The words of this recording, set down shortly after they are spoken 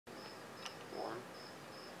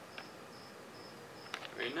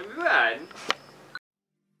good.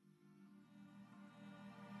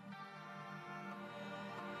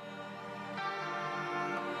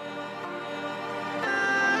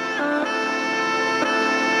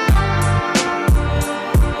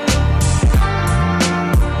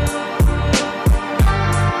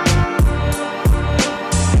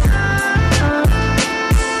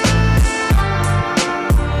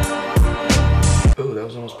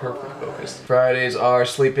 Perfect focus. Fridays are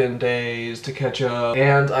sleep-in days to catch up,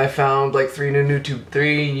 and I found like three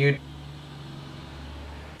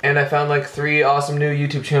awesome new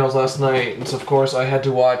YouTube channels last night, and so of course I had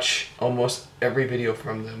to watch almost every video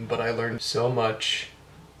from them, but I learned so much.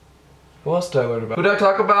 Who else did I learn about? Who did I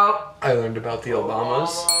talk about? I learned about the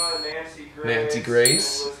Obamas, Nancy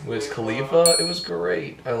Grace, Wiz Khalifa. It was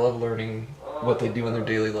great. I love learning what they do in their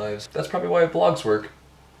daily lives. That's probably why vlogs work.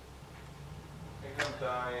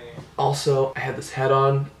 Also, I had this hat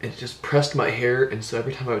on, it just pressed my hair, and so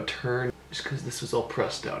every time I would turn, just because this was all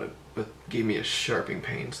pressed out, it gave me a sharping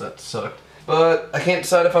pain, so that sucked. But I can't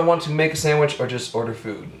decide if I want to make a sandwich or just order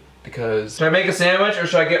food, because... Should I make a sandwich or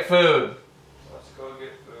should I get food? Let's go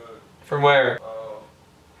get food. From where? Oh.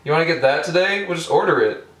 You want to get that today? We'll just order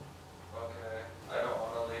it. Okay. I don't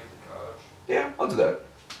want to leave the couch. Yeah, I'll do that.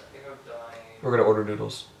 I think I'm dying. We're gonna order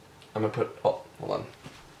noodles. I'm gonna put... Oh, hold on.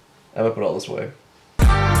 I'm gonna put all this away.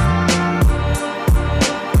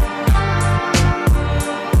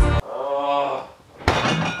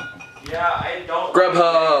 Yeah, I don't.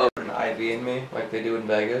 Grubhub! An IV in me, like they do in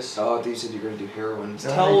Vegas. Oh, you said you were gonna do heroin.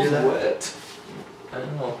 Towel's wet. I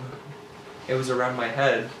don't know. It was around my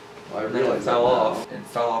head. Well, I And then realized it fell that off. It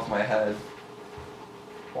fell off my head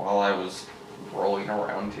while I was rolling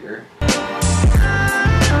around here.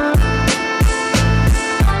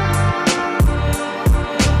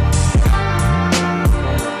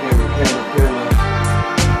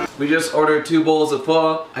 We just ordered 2 bowls of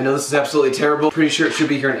pho. I know this is absolutely terrible. Pretty sure it should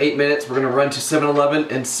be here in 8 minutes. We're gonna run to 7-Eleven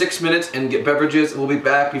in 6 minutes and get beverages, and we'll be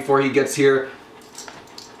back before he gets here.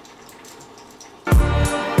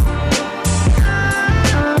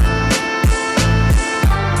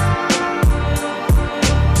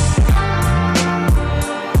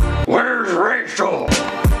 Where's Rachel?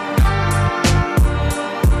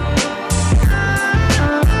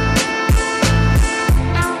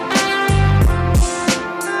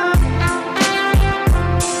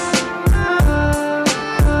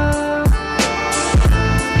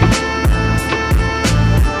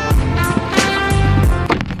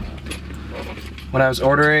 When I was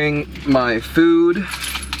ordering my food,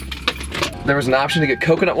 there was an option to get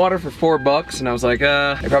coconut water for $4, and I was like,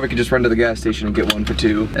 I probably could just run to the gas station and get one for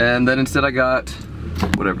 $2. And then instead I got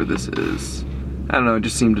whatever this is. I don't know, it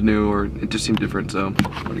just seemed new, or it just seemed different, so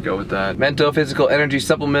I'm gonna go with that. Mental Physical Energy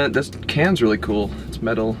Supplement. This can's really cool. It's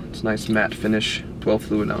metal, it's nice matte finish, 12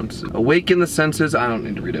 fluid ounces. Awaken the senses. I don't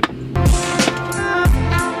need to read it.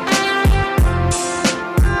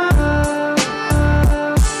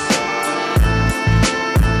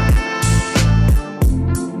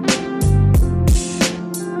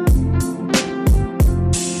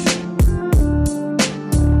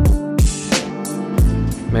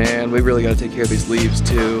 Man, we really gotta take care of these leaves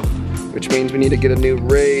too, which means we need to get a new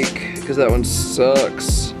rake, because that one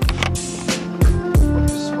sucks.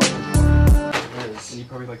 And you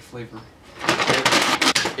probably like flavor.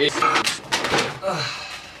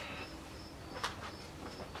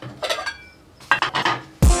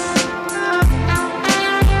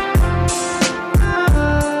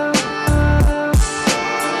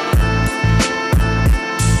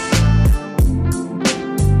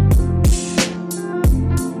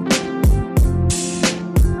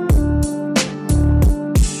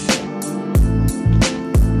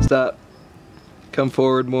 Stop. Come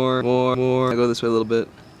forward more. I go this way a little bit.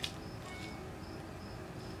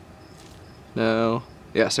 No.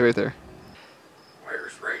 Yeah, stay right there.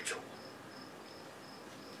 Where's Rachel?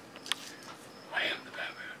 I am the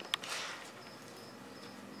Batman.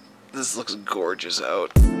 This looks gorgeous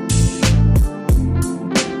out.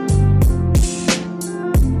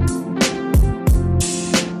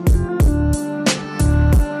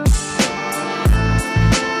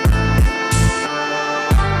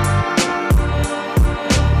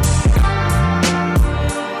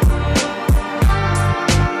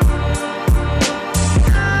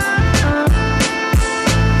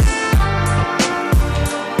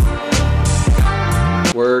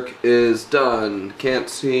 Work is done. Can't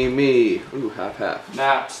see me. Ooh, half.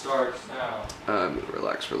 Nap starts now. I'm gonna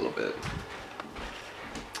relax for a little bit.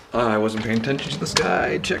 I wasn't paying attention to the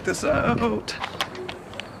sky. Check this out.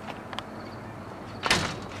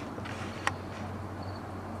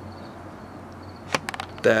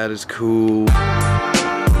 That is cool.